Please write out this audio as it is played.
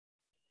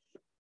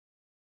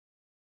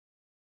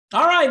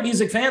All right,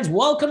 music fans,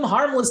 welcome.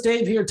 Harmless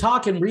Dave here,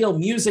 talking real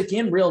music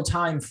in real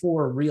time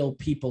for real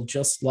people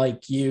just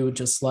like you,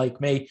 just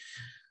like me.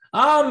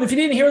 If you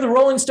didn't hear, the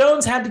Rolling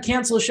Stones had to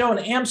cancel a show in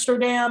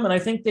Amsterdam, and I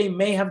think they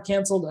may have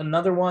canceled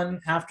another one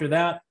after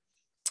that.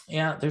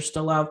 Yeah, they're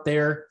still out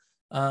there.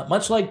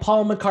 Much like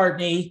Paul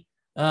McCartney,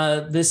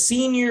 the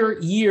senior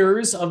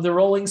years of the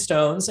Rolling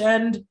Stones,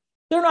 and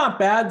they're not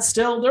bad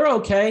still. They're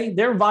okay.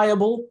 They're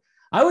viable.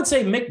 I would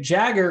say Mick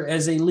Jagger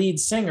as a lead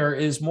singer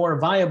is more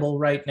viable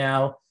right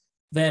now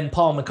than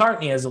Paul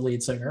McCartney as a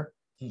lead singer.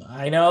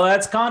 I know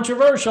that's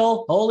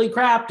controversial. Holy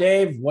crap,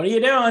 Dave. What are you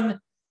doing?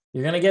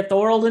 You're going to get the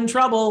world in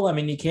trouble. I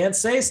mean, you can't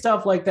say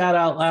stuff like that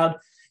out loud.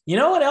 You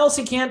know what else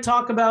you can't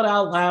talk about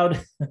out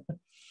loud?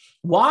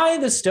 Why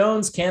the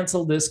Stones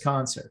canceled this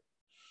concert.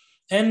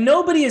 And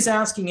nobody is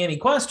asking any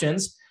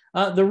questions.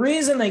 The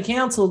reason they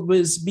canceled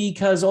was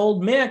because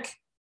old Mick,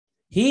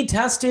 he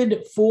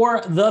tested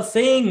for the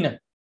thing.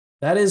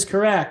 That is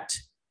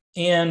correct.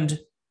 And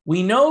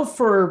we know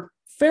for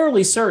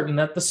fairly certain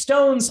that the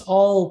Stones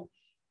all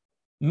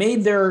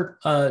made their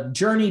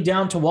journey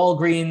down to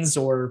Walgreens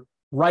or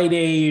Rite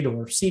Aid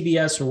or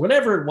CVS or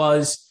whatever it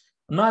was.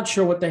 I'm not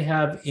sure what they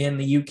have in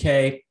the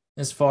UK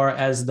as far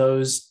as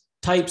those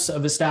types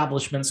of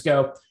establishments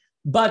go.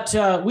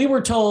 But we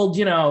were told,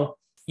 you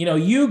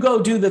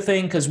go do the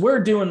thing because we're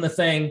doing the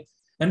thing.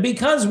 And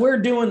because we're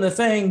doing the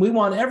thing, we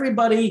want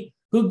everybody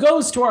who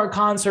goes to our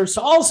concerts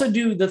to also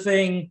do the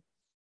thing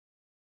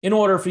in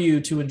order for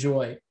you to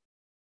enjoy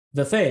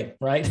the thing,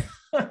 right?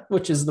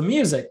 Which is the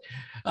music.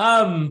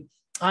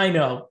 I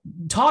know,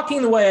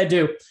 talking the way I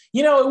do,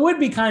 it would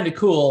be kind of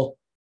cool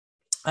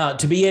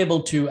to be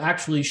able to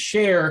actually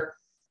share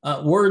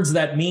words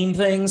that mean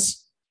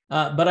things.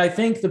 But I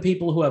think the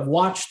people who have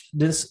watched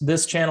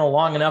this channel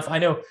long enough, I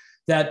know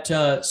that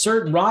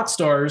certain rock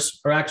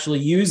stars are actually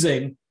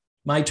using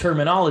my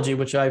terminology,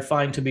 which I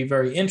find to be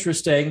very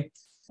interesting.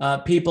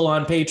 People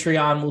on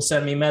Patreon will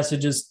send me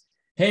messages.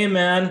 Hey,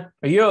 man,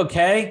 are you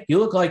okay? You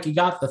look like you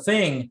got the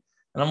thing.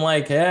 And I'm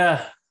like,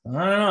 yeah, I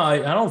don't know. I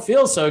don't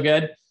feel so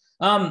good.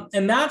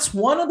 And that's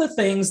one of the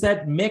things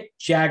that Mick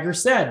Jagger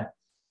said.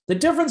 The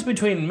difference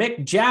between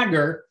Mick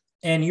Jagger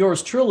and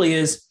yours truly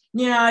is,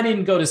 yeah, I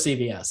didn't go to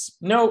CVS.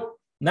 Nope,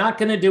 not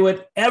going to do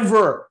it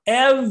ever.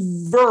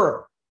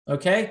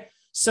 Okay.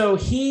 So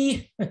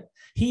he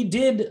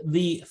did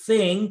the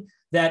thing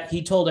that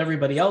he told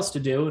everybody else to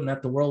do and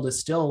that the world is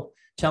still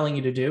telling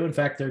you to do. In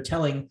fact, they're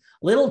telling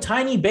little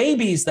tiny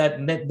babies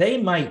that they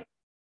might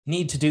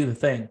need to do the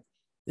thing.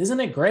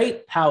 Isn't it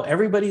great how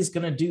everybody's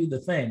going to do the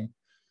thing?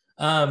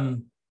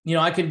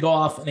 I could go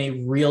off on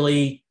a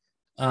really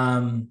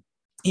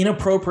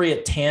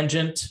inappropriate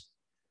tangent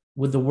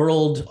with the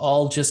world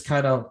all just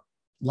kind of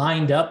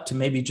lined up to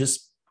maybe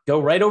just go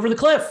right over the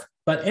cliff.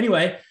 But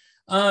anyway,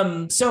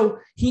 so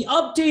he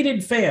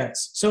updated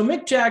fans. So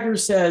Mick Jagger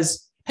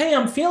says, hey,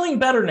 I'm feeling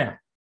better now.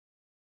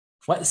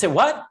 What? Say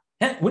what?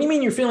 What do you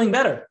mean you're feeling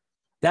better?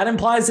 That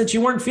implies that you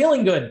weren't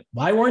feeling good.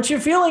 Why weren't you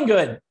feeling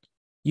good?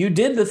 You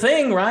did the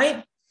thing,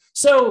 right?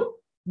 So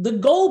the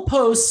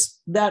goalposts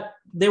that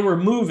they were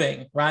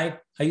moving, right?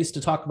 I used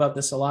to talk about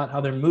this a lot, how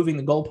they're moving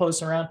the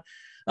goalposts around.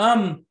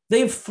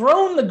 They've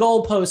thrown the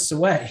goalposts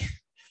away.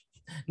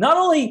 Not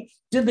only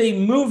did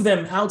they move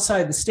them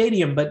outside the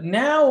stadium, but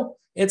now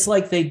it's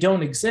like they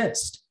don't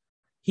exist.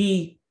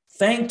 He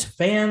thanked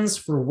fans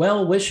for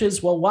well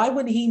wishes. Well, why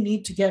would he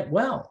need to get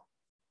well?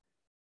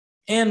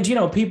 And,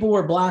 people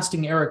were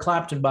blasting Eric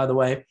Clapton, by the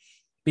way,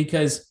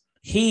 because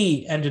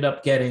he ended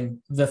up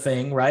getting the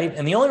thing, right?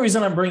 And the only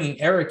reason I'm bringing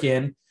Eric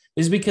in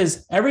is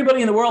because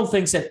everybody in the world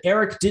thinks that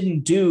Eric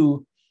didn't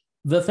do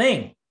the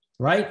thing,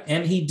 right?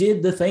 And he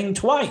did the thing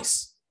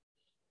twice.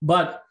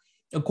 But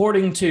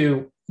according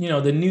to,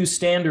 the new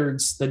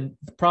standards,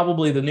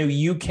 probably the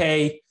new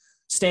UK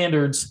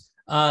standards,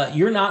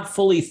 you're not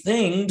fully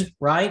thinged,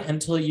 right?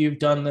 Until you've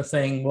done the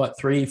thing,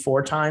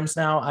 3-4 times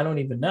now? I don't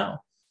even know.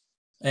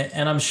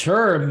 And I'm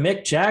sure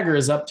Mick Jagger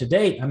is up to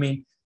date. I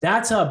mean,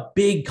 that's a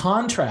big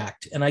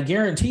contract. And I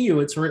guarantee you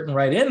it's written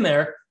right in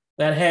there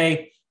that,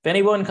 hey, if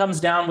anyone comes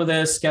down with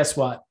this, guess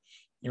what?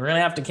 You're going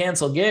to have to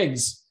cancel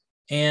gigs.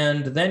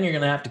 And then you're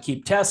going to have to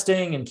keep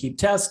testing.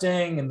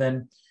 And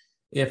then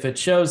if it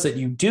shows that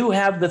you do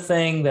have the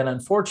thing, then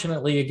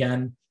unfortunately,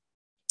 again,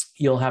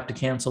 you'll have to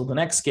cancel the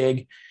next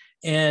gig.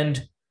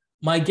 And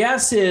my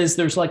guess is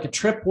there's like a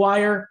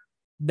tripwire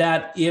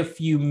that if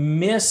you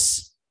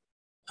miss,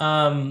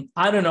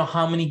 I don't know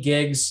how many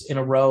gigs in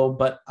a row,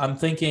 but I'm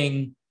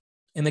thinking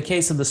in the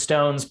case of the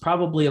Stones,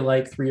 probably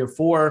like 3 or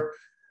 4,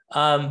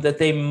 that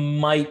they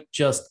might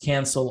just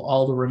cancel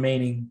all the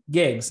remaining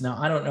gigs. Now,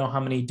 I don't know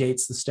how many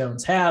dates the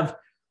Stones have.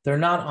 They're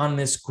not on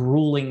this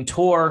grueling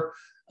tour.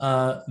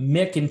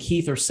 Mick and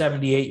Keith are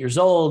 78 years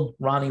old.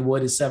 Ronnie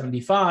Wood is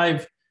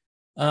 75.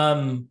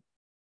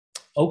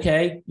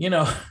 Okay,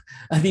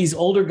 these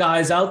older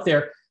guys out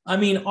there, I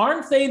mean,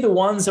 aren't they the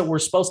ones that we're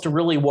supposed to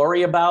really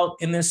worry about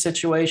in this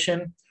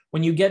situation?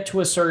 When you get to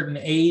a certain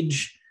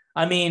age,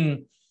 I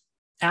mean,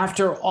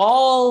 after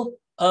all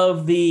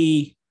of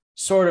the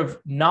sort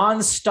of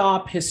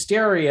nonstop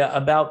hysteria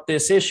about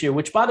this issue,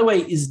 which, by the way,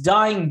 is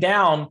dying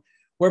down,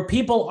 where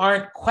people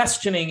aren't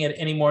questioning it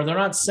anymore. They're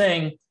not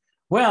saying,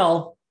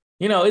 well,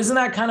 isn't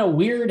that kind of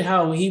weird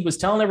how he was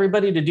telling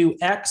everybody to do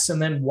X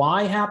and then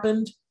Y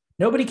happened?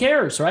 Nobody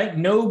cares, right?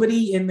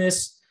 Nobody in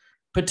this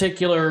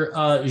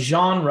particular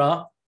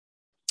genre,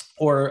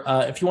 or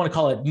if you want to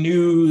call it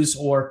news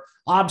or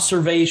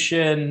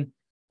observation,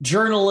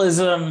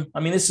 journalism. I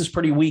mean, this is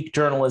pretty weak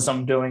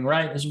journalism doing,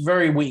 right? It's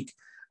very weak,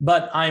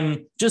 but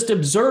I'm just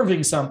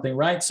observing something,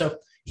 right? So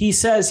he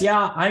says,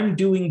 yeah, I'm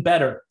doing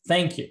better.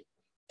 Thank you.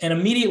 And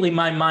immediately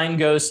my mind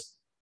goes,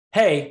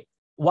 hey,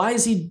 why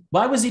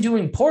was he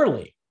doing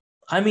poorly?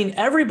 I mean,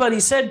 everybody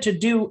said to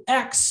do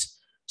X,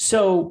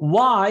 so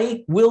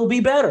Y will be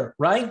better,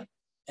 right?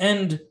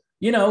 And,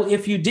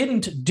 if you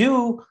didn't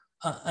do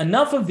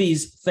enough of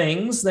these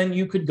things, then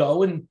you could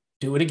go and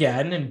do it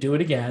again and do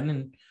it again.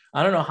 And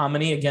I don't know how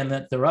many, again,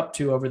 that they're up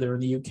to over there in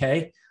the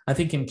UK. I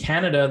think in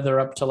Canada, they're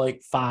up to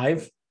like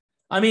 5.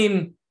 I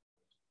mean,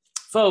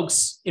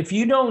 folks, if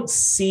you don't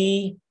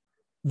see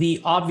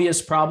the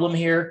obvious problem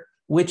here,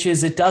 which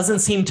is it doesn't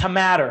seem to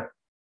matter.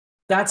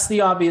 That's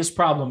the obvious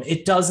problem.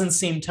 It doesn't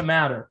seem to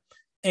matter.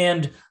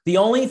 And the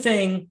only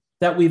thing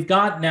that we've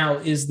got now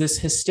is this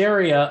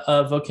hysteria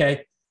of,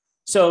 okay,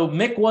 so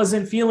Mick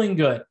wasn't feeling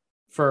good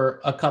for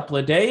a couple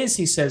of days.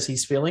 He says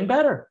he's feeling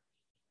better.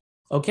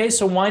 Okay,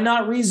 so why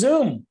not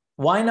resume?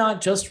 Why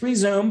not just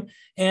resume?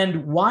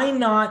 And why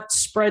not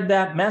spread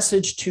that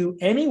message to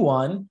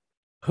anyone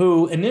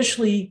who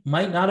initially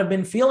might not have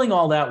been feeling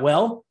all that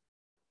well,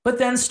 but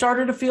then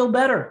started to feel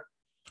better?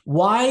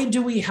 Why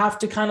do we have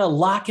to kind of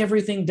lock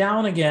everything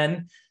down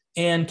again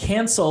and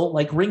cancel,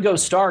 like Ringo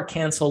Starr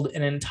canceled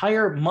an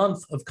entire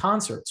month of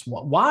concerts?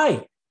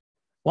 Why?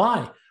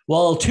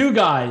 Well, 2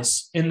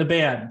 guys in the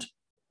band.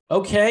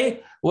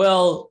 Okay,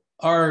 well,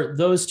 are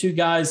those 2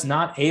 guys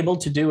not able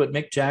to do what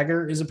Mick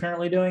Jagger is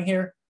apparently doing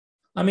here?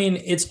 I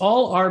mean, it's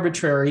all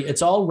arbitrary.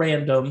 It's all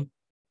random.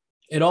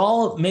 It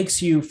all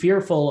makes you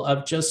fearful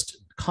of just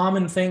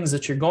common things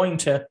that you're going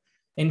to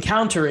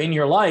encounter in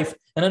your life.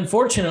 And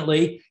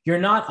unfortunately, you're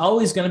not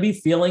always going to be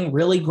feeling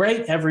really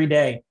great every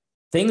day.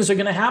 Things are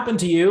going to happen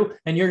to you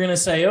and you're going to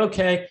say,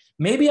 okay,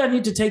 maybe I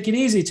need to take it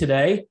easy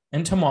today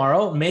and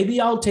tomorrow.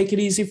 Maybe I'll take it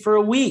easy for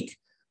a week,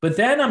 but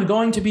then I'm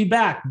going to be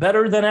back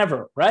better than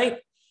ever, right?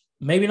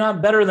 Maybe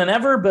not better than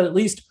ever, but at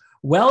least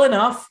well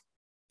enough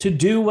to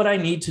do what I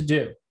need to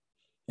do.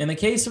 In the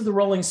case of the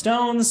Rolling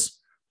Stones,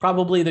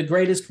 probably the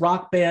greatest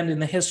rock band in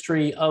the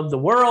history of the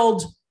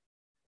world.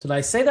 Did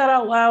I say that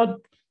out loud?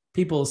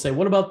 People will say,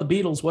 what about the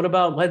Beatles? What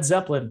about Led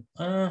Zeppelin?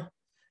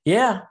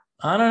 Yeah,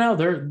 I don't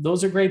know.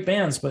 Those are great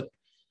bands, but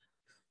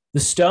the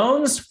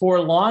Stones,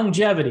 for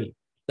longevity,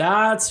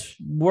 that's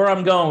where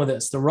I'm going with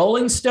this. The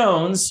Rolling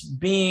Stones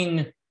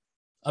being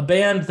a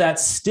band that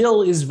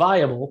still is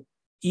viable,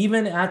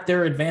 even at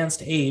their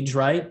advanced age,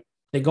 right?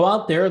 They go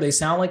out there, they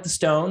sound like the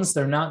Stones.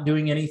 They're not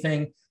doing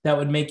anything that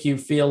would make you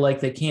feel like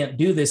they can't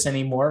do this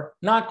anymore.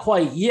 Not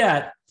quite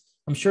yet.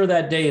 I'm sure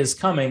that day is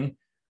coming,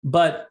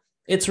 but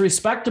it's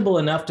respectable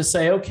enough to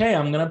say, okay,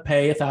 I'm going to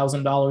pay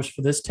 $1,000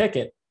 for this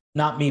ticket.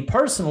 Not me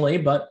personally,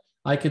 but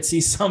I could see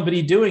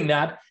somebody doing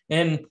that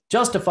and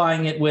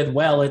justifying it with,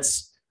 well,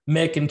 it's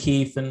Mick and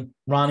Keith and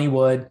Ronnie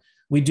Wood.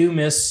 We do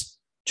miss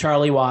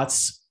Charlie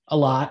Watts a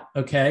lot,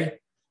 okay?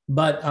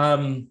 But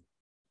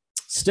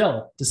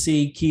still, to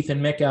see Keith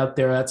and Mick out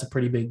there, that's a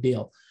pretty big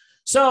deal.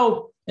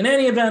 So in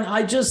any event,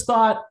 I just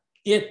thought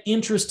it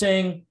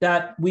interesting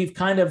that we've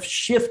kind of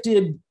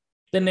shifted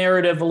the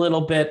narrative a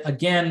little bit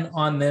again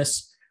on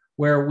this,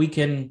 where we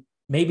can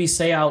maybe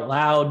say out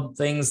loud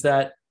things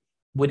that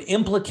would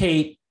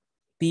implicate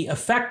the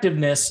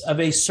effectiveness of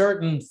a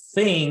certain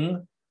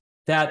thing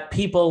that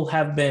people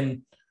have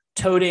been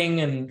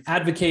toting and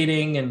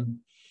advocating and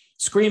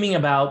screaming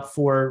about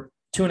for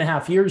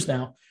 2.5 years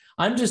now.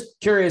 I'm just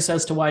curious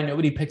as to why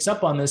nobody picks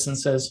up on this and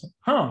says,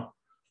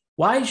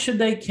 why should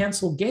they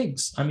cancel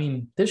gigs? I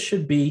mean, this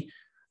should be,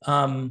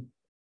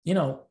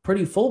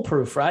 pretty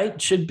foolproof, right?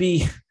 It should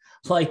be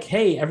like,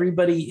 hey,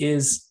 everybody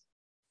is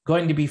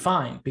going to be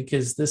fine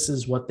because this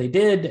is what they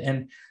did.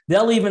 And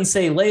they'll even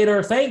say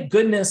later, thank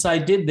goodness I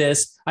did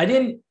this. I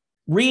didn't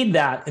read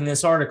that in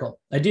this article.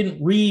 I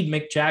didn't read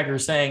Mick Jagger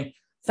saying,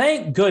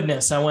 thank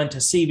goodness I went to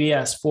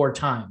CBS 4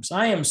 times.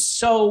 I am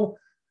so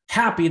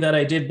happy that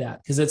I did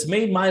that because it's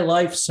made my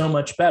life so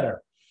much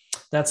better.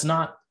 That's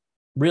not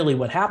really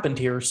what happened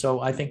here.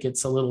 So I think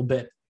it's a little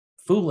bit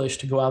foolish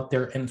to go out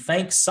there and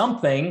thank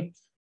something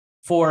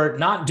for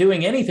not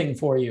doing anything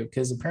for you,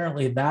 because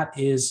apparently that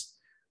is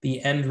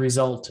the end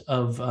result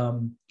of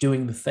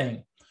doing the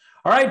thing.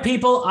 All right,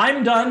 people,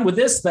 I'm done with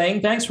this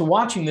thing. Thanks for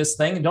watching this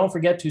thing. And don't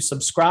forget to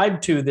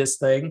subscribe to this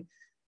thing.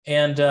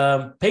 And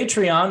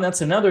Patreon, that's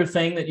another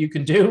thing that you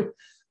can do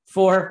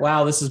for,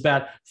 wow, this is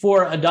bad,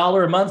 for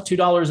 $1 a month,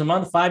 $2 a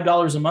month,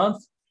 $5 a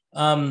month,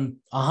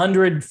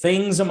 100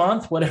 things a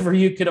month, whatever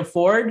you could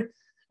afford.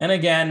 And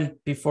again,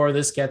 before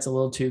this gets a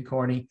little too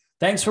corny,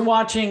 thanks for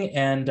watching,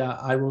 and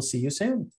I will see you soon.